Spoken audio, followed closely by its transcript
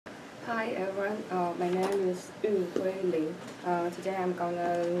Hi everyone, my name is Yu Hui Li. Today I'm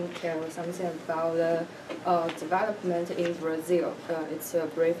gonna tell something about the development in Brazil. It's a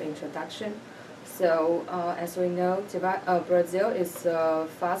brief introduction. So, as we know, Brazil is a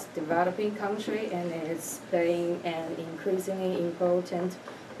fast developing country and it's playing an increasingly important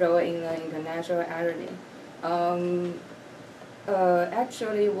role in the international arena.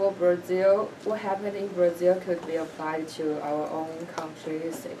 Actually, what happened in Brazil could be applied to our own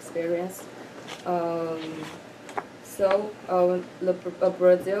country's experience. Um,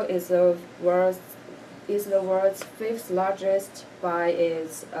 Brazil is the world's fifth largest by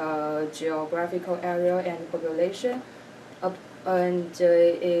its geographical area and population, and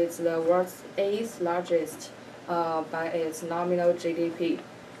it's the world's eighth largest by its nominal GDP,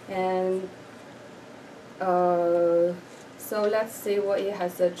 and so let's see what it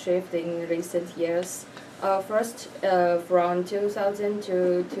has achieved in recent years. First, from 2000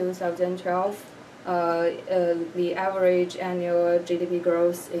 to 2012, the average annual GDP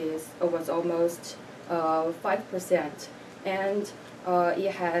growth was almost 5%, and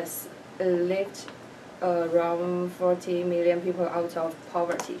it has lifted around 40 million people out of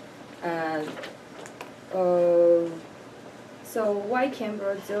poverty. And so why can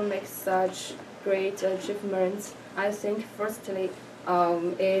Brazil make such great achievements? I think firstly,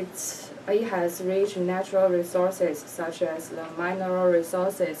 it has rich natural resources such as the mineral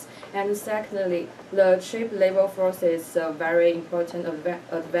resources, and secondly, the cheap labor force is a very important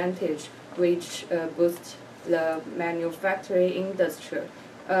advantage which boosts the manufacturing industry.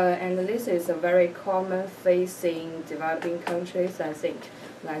 And this is a very common phase in developing countries, I think,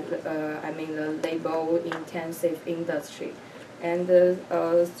 like the labor-intensive industry. And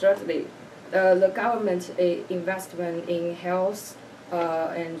thirdly, the government investment in health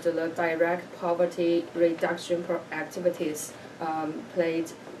and the direct poverty reduction activities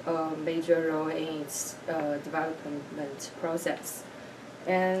played a major role in its development process.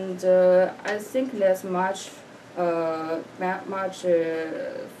 And I think there's much for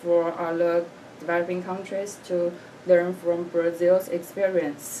other developing countries to learn from Brazil's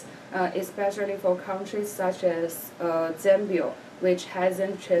experience, especially for countries such as Zambia, which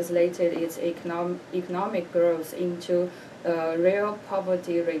hasn't translated its economic growth into real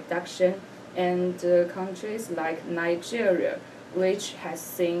poverty reduction, and countries like Nigeria, which has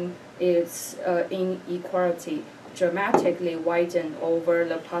seen its inequality dramatically widen over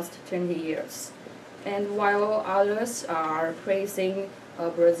the past 20 years. And while others are praising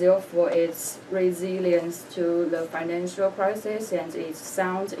Brazil for its resilience to the financial crisis and its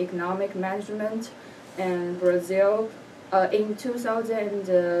sound economic management, and in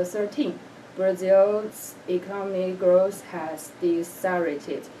 2013, Brazil's economic growth has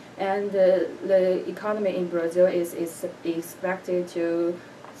decelerated, and the economy in Brazil is expected to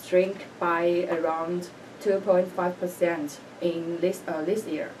shrink by around 2.5% in this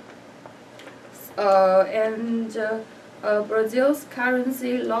year. Brazil's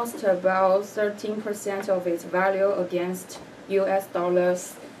currency lost about 13% of its value against U.S.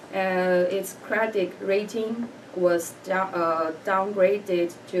 dollars. Its credit rating was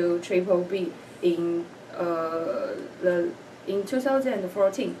downgraded to BBB in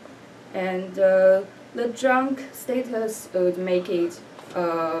 2014, and the junk status would make it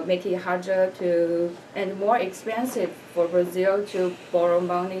harder to and more expensive for Brazil to borrow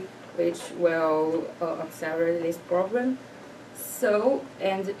money, which will accelerate this problem. So,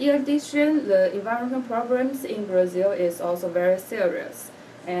 and in addition, the environmental problems in Brazil is also very serious.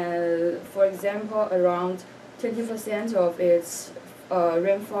 And for example, around 20% of its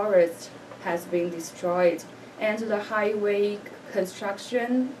rainforest has been destroyed, and the highway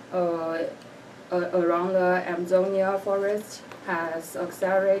construction around the Amazonia forest has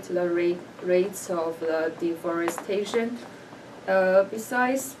accelerated the rates of the deforestation.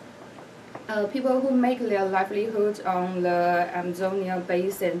 Besides, people who make their livelihood on the Amazonia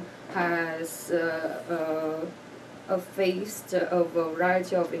basin has faced a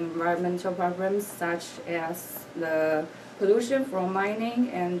variety of environmental problems such as the pollution from mining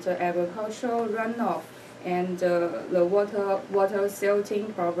and agricultural runoff, and the water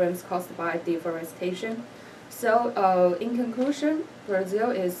silting problems caused by deforestation. So, in conclusion,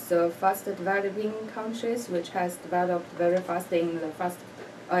 Brazil is a fast developing country which has developed very fast in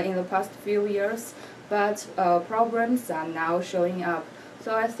the past few years, but problems are now showing up.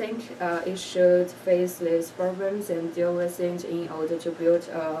 So I think it should face these problems and deal with it in order to build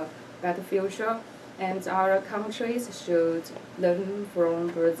a better future. And other countries should learn from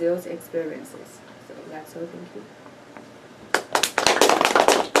Brazil's experiences. So that's all. Thank you.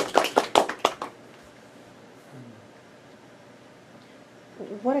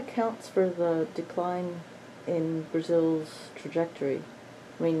 what accounts for the decline in Brazil's trajectory?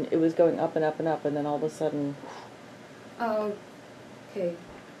 I mean, it was going up and up and up, and then all of a sudden... Okay.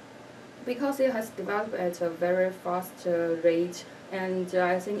 Because it has developed at a very fast rate, and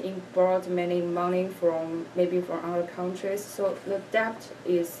I think it brought many money from maybe from other countries, so the debt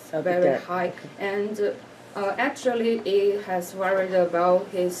is very high. And actually, it has worried about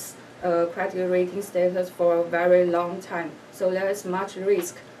his credit rating status for a very long time. So there is much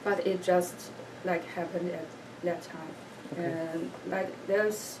risk, but it just like happened at that time. Okay. And like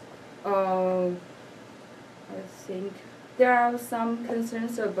there's, I think there are some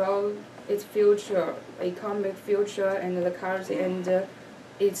concerns about its future, economic future, and the currency and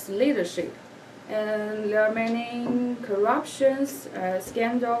its leadership. And there are many corruptions,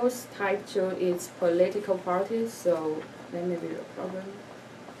 scandals tied to its political parties, so that may be the problem.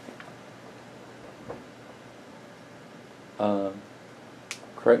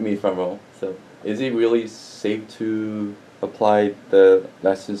 Correct me if I'm wrong. So, is it really safe to apply the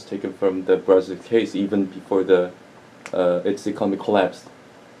lessons taken from the Brazil case even before the its economic collapse?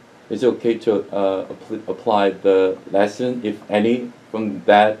 Is it okay to apply the lesson, if any, from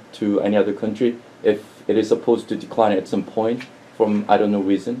that to any other country if it is supposed to decline at some point from I don't know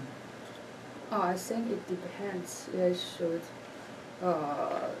reason? Oh, I think it depends.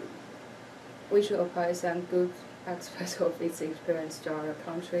 We should apply some good aspects of its experience to other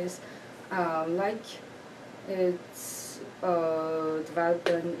countries, like its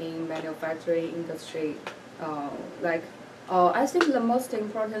development in manufacturing industry. I think the most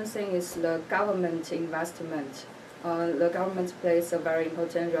important thing is the government investment. The government plays a very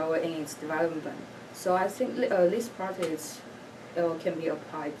important role in its development. So I think this practice can be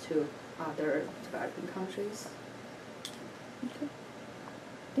applied to other developing countries. Okay.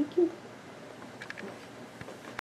 Thank you.